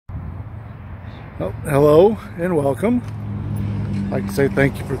Well, hello and welcome. I'd like to say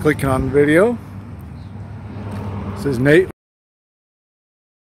thank you for clicking on the video. This is Nate.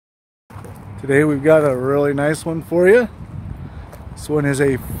 Today we've got a really nice one for you. This one is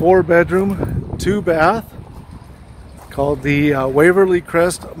a 4-bedroom, 2-bath called the Waverly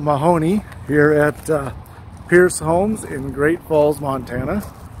Crest Mahoney here at Pierce Homes in Great Falls, Montana.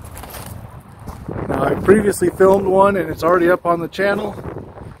 Now, I previously filmed one and it's already up on the channel.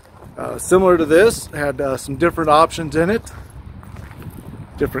 Similar to this, had some different options in it,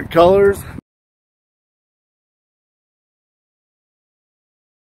 different colors.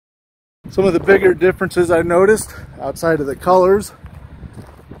 Some of the bigger differences I noticed outside of the colors,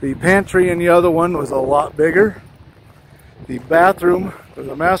 the pantry in the other one was a lot bigger. The bathroom, or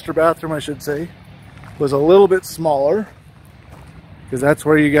the master bathroom I should say, was a little bit smaller because that's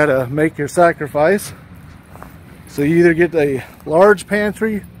where you got to make your sacrifice. So you either get a large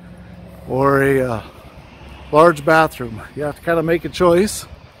pantry or a large bathroom. You have to kind of make a choice.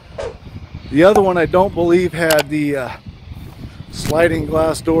 The other one I don't believe had the sliding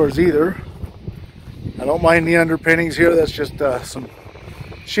glass doors either. I don't mind the underpinnings here. That's just some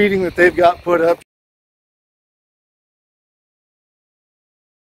sheeting that they've got put up.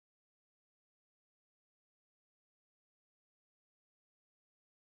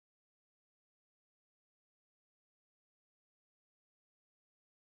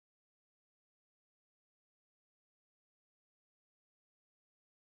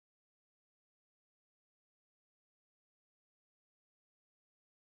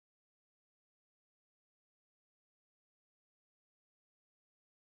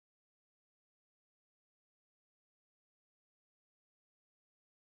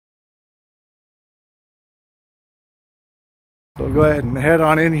 So go ahead and head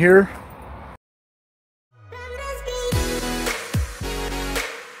on in here.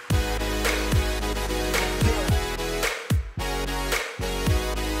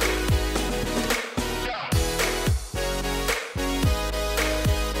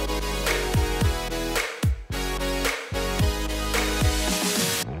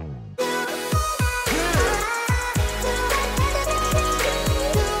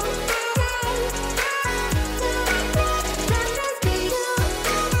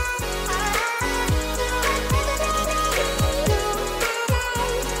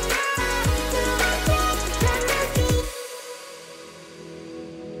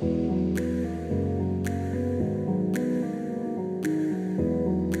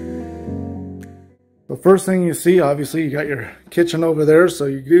 The first thing you see, obviously, you got your kitchen over there, so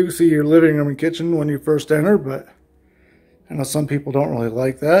you do see your living room and kitchen when you first enter, but I know some people don't really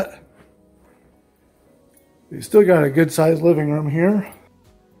like that. You still got a good sized living room here.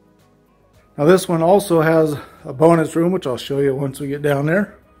 Now this one also has a bonus room, which I'll show you once we get down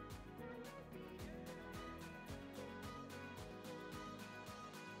there.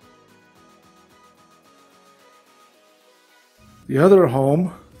 The other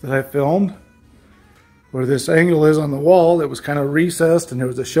home that I filmed, where this angle is on the wall, it was kind of recessed and there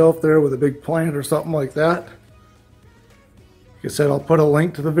was a shelf there with a big plant or something like that. Like I said, I'll put a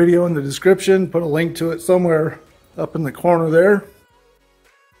link to the video in the description, put a link to it somewhere up in the corner there.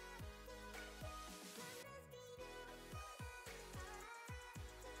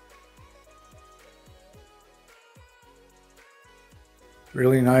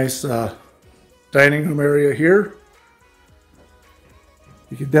 Really nice dining room area here.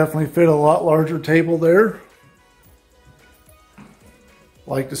 You could definitely fit a lot larger table there.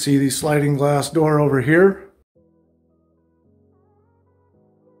 Like to see the sliding glass door over here.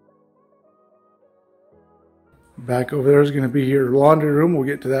 Back over there is going to be your laundry room. We'll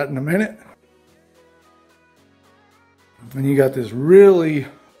get to that in a minute. And you got this really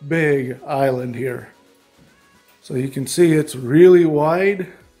big island here. So you can see it's really wide,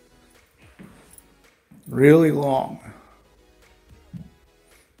 really long.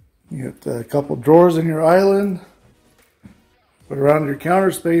 You got a couple drawers in your island. But around your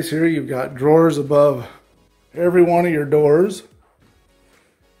counter space here, you've got drawers above every one of your doors.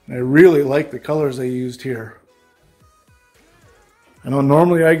 And I really like the colors they used here. I know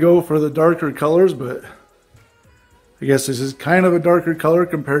normally I go for the darker colors, but I guess this is kind of a darker color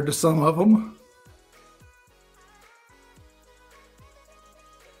compared to some of them.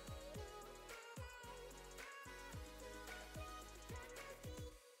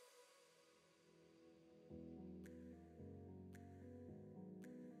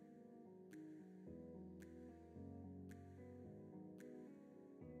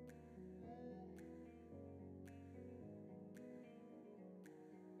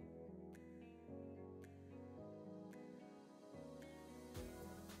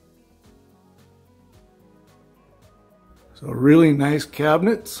 So really nice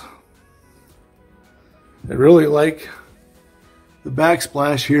cabinets. I really like the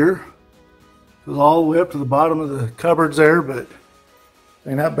backsplash here. It goes all the way up to the bottom of the cupboards there, but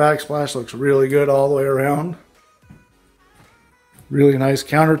that backsplash looks really good all the way around. Really nice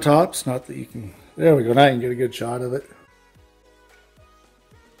countertops. Not that you can, there we go, now you can get a good shot of it.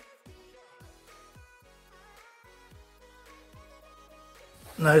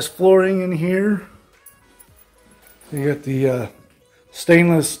 Nice flooring in here. You got the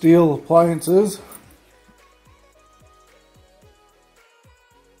stainless steel appliances.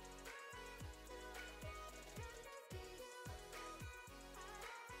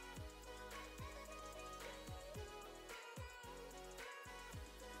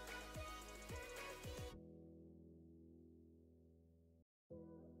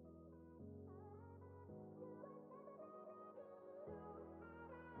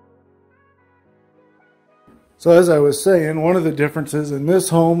 So as I was saying, one of the differences in this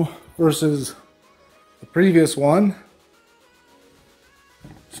home versus the previous one,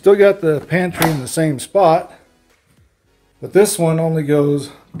 still got the pantry in the same spot, but this one only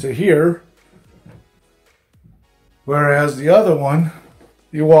goes to here, whereas the other one,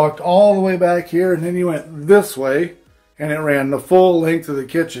 you walked all the way back here and then you went this way and it ran the full length of the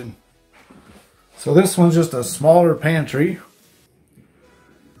kitchen. So this one's just a smaller pantry.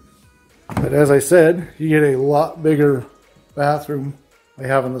 But as I said, you get a lot bigger bathroom by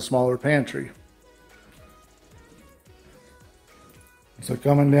having the smaller pantry. So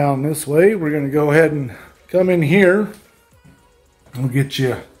coming down this way, we're going to go ahead and come in here. We'll get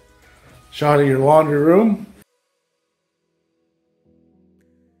you a shot of your laundry room.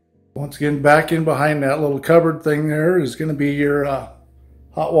 Once again, back in behind that little cupboard thing there is going to be your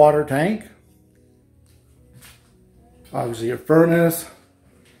hot water tank. Obviously your furnace.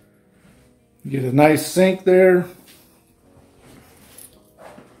 You get a nice sink there.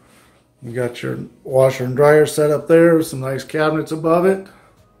 You got your washer and dryer set up there with some nice cabinets above it.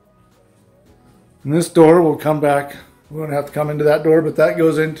 And this door will come back. We won't have to come into that door, but that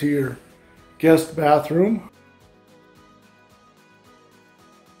goes into your guest bathroom.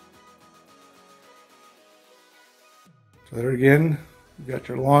 So there again, you got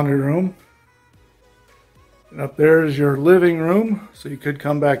your laundry room. And up there is your living room, so you could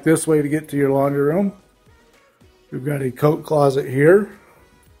come back this way to get to your laundry room. We've got a coat closet here.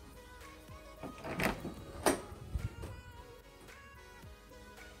 I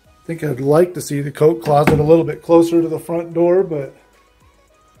think I'd like to see the coat closet a little bit closer to the front door, but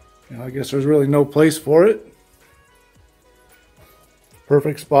you know, I guess there's really no place for it.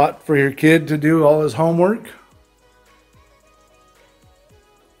 Perfect spot for your kid to do all his homework.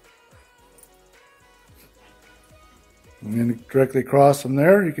 And then directly across from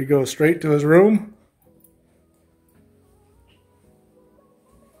there, you could go straight to his room.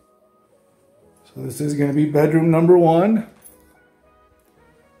 So this is going to be bedroom number 1. You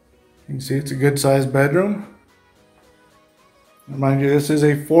can see it's a good sized bedroom. Remind you, this is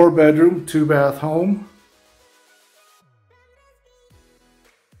a 4-bedroom, 2-bath home.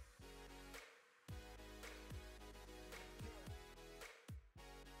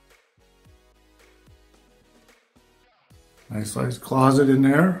 Nice sized closet in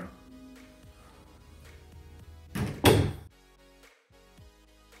there.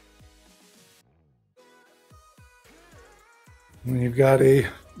 And you've got a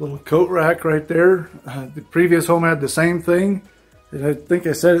little coat rack right there. The previous home had the same thing. And I think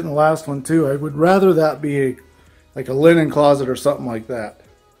I said it in the last one too. I would rather that be like a linen closet or something like that.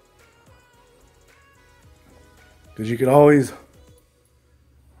 Because you could always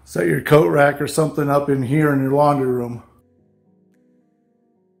set your coat rack or something up in here in your laundry room.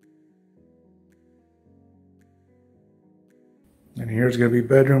 And here's going to be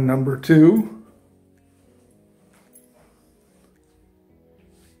bedroom number 2.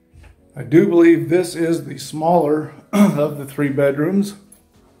 I do believe this is the smaller of the 3 bedrooms.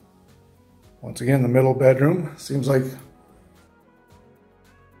 Once again, the middle bedroom. Seems like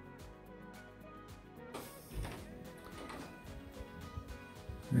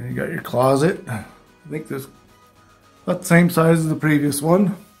and you got your closet. I think this is about the same size as the previous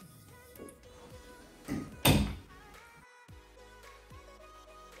one.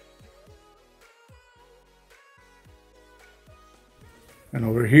 And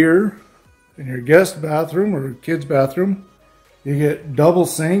over here, in your guest bathroom or kid's bathroom, you get double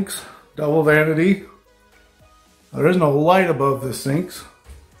sinks, double vanity. There is no light above the sinks.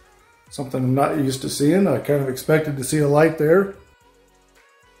 Something I'm not used to seeing. I kind of expected to see a light there.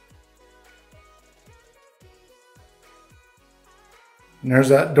 And there's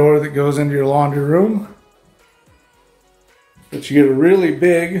that door that goes into your laundry room. But you get a really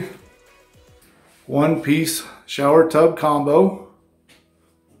big one-piece shower tub combo.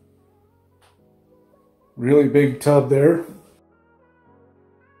 Really big tub there.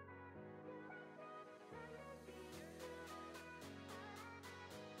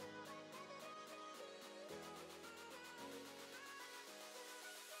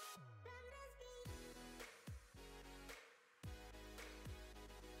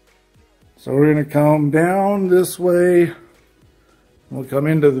 So we're going to come down this way. We'll come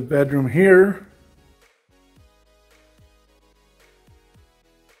into the bedroom here.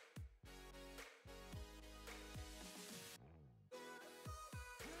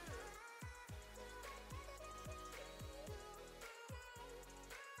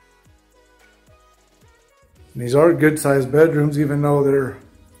 And these are good sized bedrooms, even though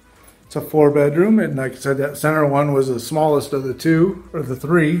it's a 4-bedroom. And like I said, that center one was the smallest of the two, or the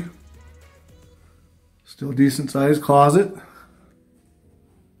 3. Still decent sized closet.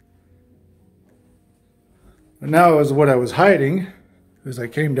 And now is what I was hiding, as I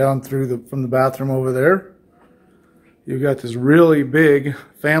came down from the bathroom over there. You've got this really big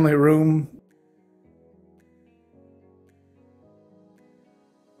family room.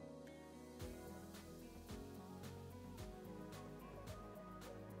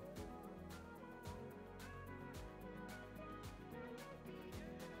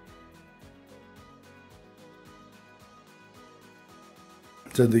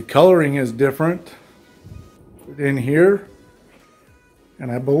 So the coloring is different in here, and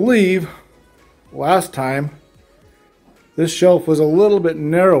I believe last time this shelf was a little bit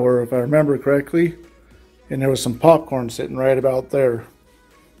narrower, if I remember correctly, and there was some popcorn sitting right about there.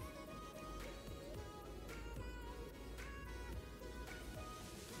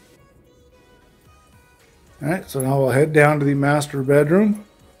 All right, so now we'll head down to the master bedroom.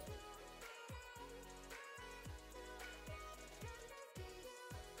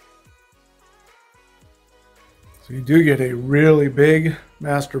 So you do get a really big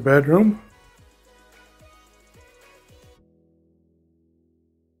master bedroom.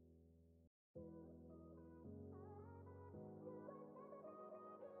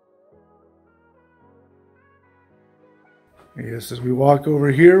 Yes, as we walk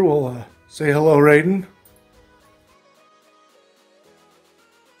over here, we'll say hello, Raiden.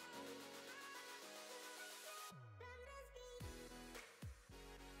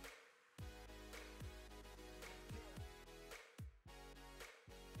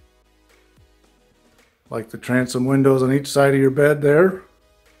 Like the transom windows on each side of your bed there.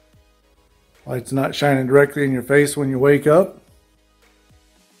 Light's not shining directly in your face when you wake up.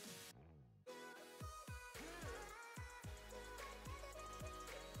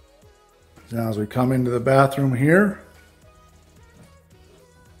 Now as we come into the bathroom here,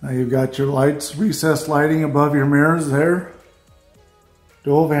 now you've got your lights, recessed lighting above your mirrors there.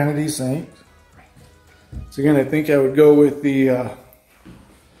 Dual vanity sink. So again, I think I would go with the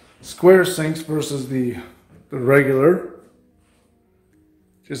square sinks versus the regular.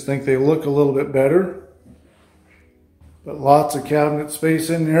 Just think they look a little bit better. But lots of cabinet space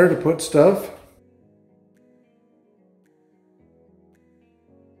in there to put stuff.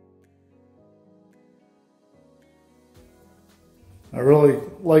 I really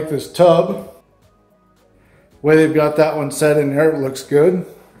like this tub. The way they've got that one set in there, it looks good.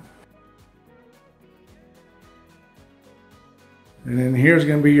 And then here's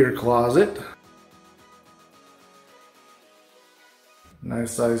going to be your closet.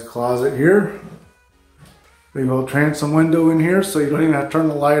 Nice size closet here. Big old transom window in here, so you don't even have to turn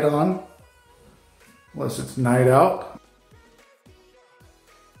the light on unless it's night out.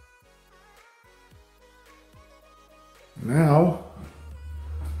 Now,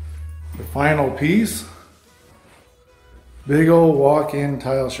 the final piece. Big old walk-in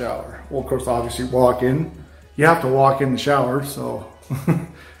tile shower. Well, of course, obviously walk-in. You have to walk in the shower, so I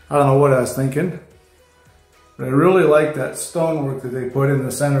don't know what I was thinking. But I really like that stonework that they put in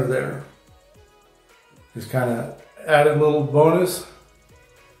the center there. Just kind of added a little bonus,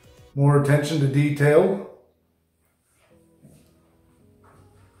 more attention to detail.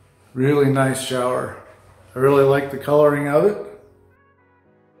 Really nice shower. I really like the coloring of it.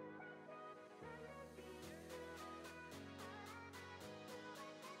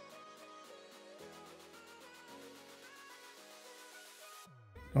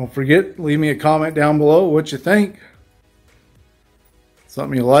 Don't forget, leave me a comment down below what you think.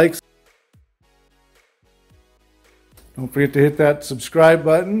 Something you like. Don't forget to hit that subscribe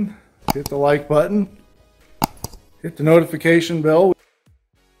button, hit the like button, hit the notification bell.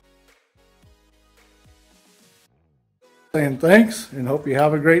 Saying thanks and hope you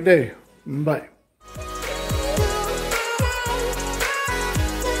have a great day. Bye.